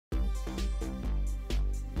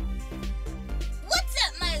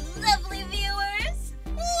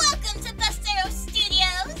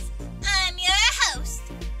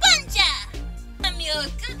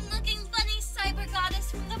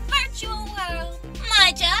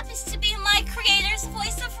creator's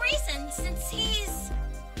voice of reason since he's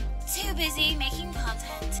too busy making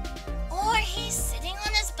content. Or he's sitting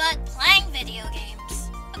on his butt playing video games.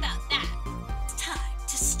 About that, it's time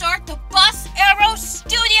to start the Bus Arrow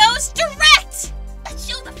Studios Direct! Let's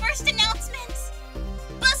show the first announcement.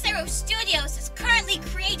 Bus Arrow Studios is currently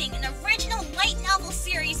creating an original light novel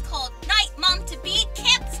series called Night Mom to Be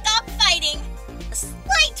Can't Stop Fighting, a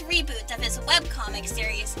slight reboot of his webcomic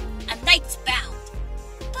series, A Knight's Bound.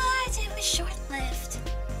 But it was short-lived.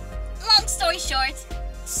 Long story short,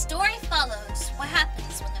 the story follows what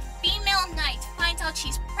happens when a female knight finds out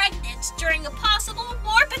she's pregnant during a possible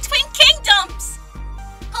war between kingdoms!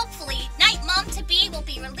 Hopefully, Night Mom to Be will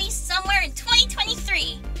be released somewhere in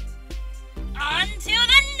 2023. On to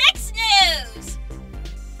the next news!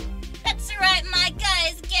 That's right, my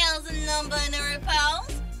guys, gals, and non-binary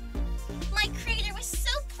pals. My creator was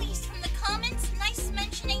so pleased from the comments, nice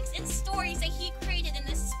mentionings, and stories that he created in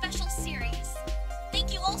this special series.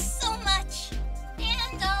 Thank you all so much!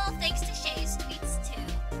 And all thanks to Shay's tweets too.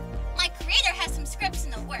 My creator has some scripts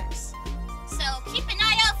in the works, so keep an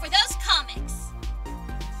eye out for those comics.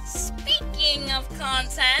 Speaking of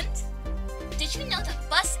content, did you know that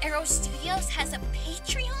Bus Arrow Studios has a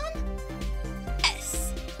Patreon?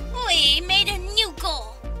 Yes, we made a new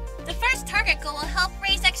goal. The first target goal will help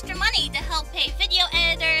raise extra money to help pay video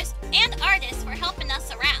editors and artists for helping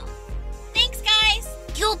us around. Thanks, guys!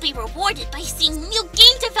 You'll be rewarded by seeing new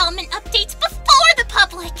game development updates before the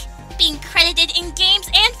public, being credited in games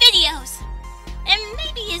and videos, and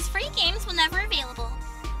maybe as free games whenever available.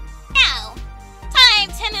 Now, time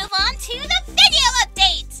to move on to the video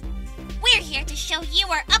update! We're here to show you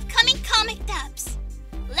our upcoming comic dubs.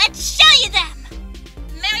 Let's show you them!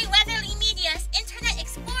 Merriweatherly Media's Internet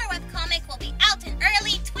Explorer webcomic will be out in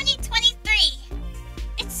early 2023.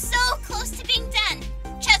 It's so close to being done.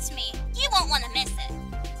 Trust me, you won't want to miss it.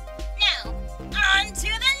 Now, on to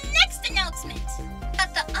the next announcement.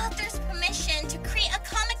 Got the author's permission to create a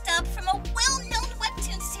comic dub from a well-known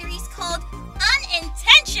webtoon series called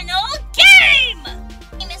Unintentional Game!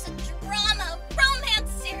 It is a drama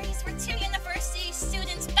romance series where two university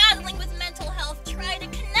students battling with mental health try to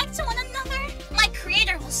connect to one another. My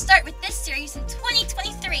creator will start with this series in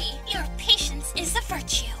 2023. Your patience is a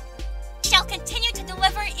virtue. Shall continue to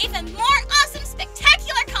deliver even more awesome,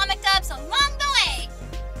 spectacular comic dubs along the way.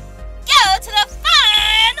 Go to the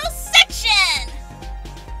final section!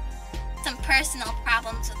 Some personal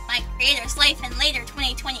problems with my creator's life in later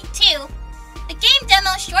 2022. The game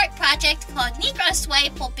demo short project called Negro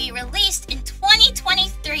Swipe will be released in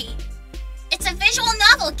 2023. It's a visual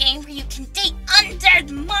novel game where you can date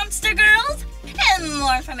undead monster girls, and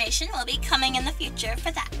more information will be coming in the future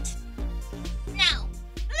for that. Now,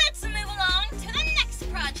 let's move along to the next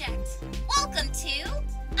project. Welcome to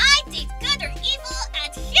I Date Good or Evil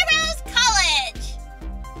at Heroes College!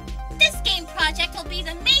 This game project will be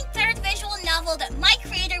the main third visual novel that my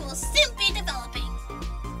creator will soon be developing.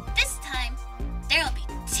 This time, there will be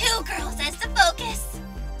two girls as the focus.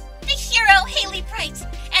 The hero, Haley Bright,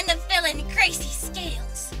 and the villain, Gracie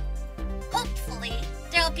Scales. Hopefully,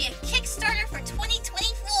 there will be a Kickstarter for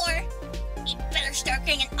 2024. We better start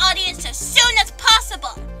getting an audience as soon as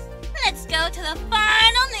possible. Let's go to the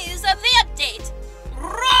final news of the update.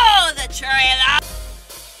 Roll the trailer!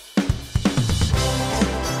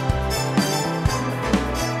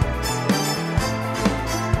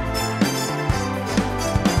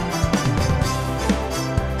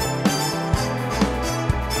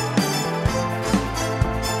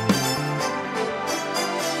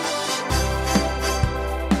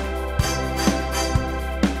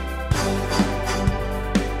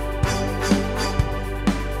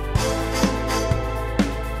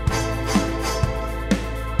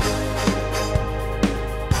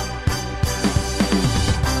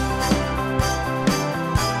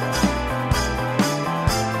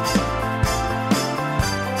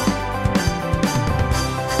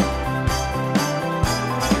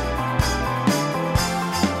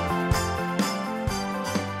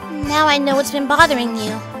 Now I know what's been bothering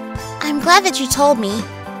you. I'm glad that you told me,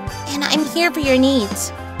 and I'm here for your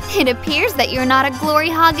needs. It appears that you're not a glory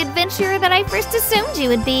hog adventurer that I first assumed you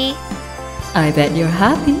would be. I bet you're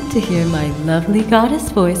happy to hear my lovely goddess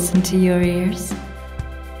voice into your ears.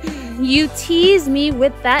 You tease me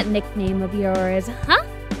with that nickname of yours, huh?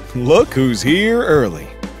 Look who's here early.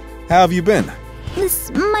 How have you been? This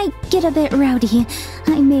might get a bit rowdy.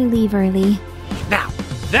 I may leave early. Now,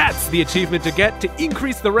 that's the achievement to get to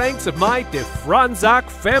increase the ranks of my Defranzak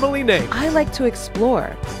family name. I like to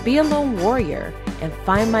explore, be a lone warrior, and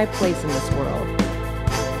find my place in this world.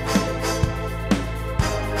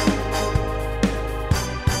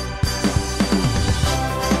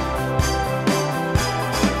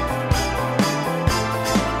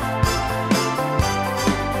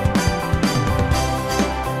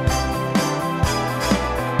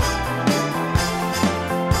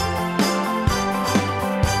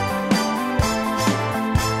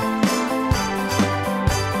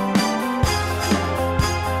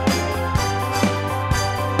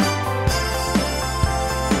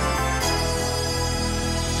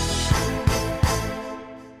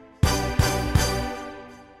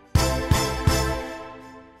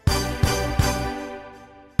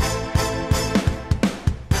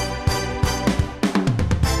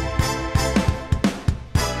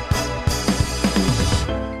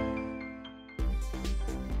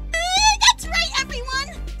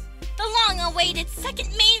 long-awaited second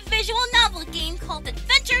Maid visual novel game called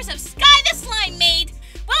Adventures of Skye the Slime Maid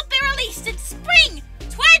will be released in spring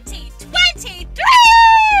 2023!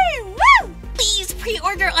 Woo! Please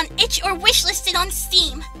pre-order on itch or wishlisted on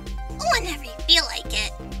Steam whenever you feel like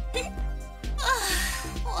it.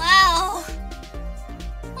 Wow.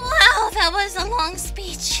 Wow, that was a long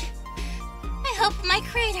speech. I hope my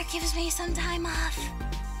creator gives me some time off.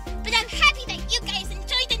 But I'm happy that you guys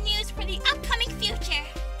enjoyed the news for the upcoming future.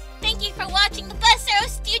 Thank you for watching the Blissful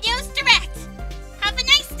Studios Direct.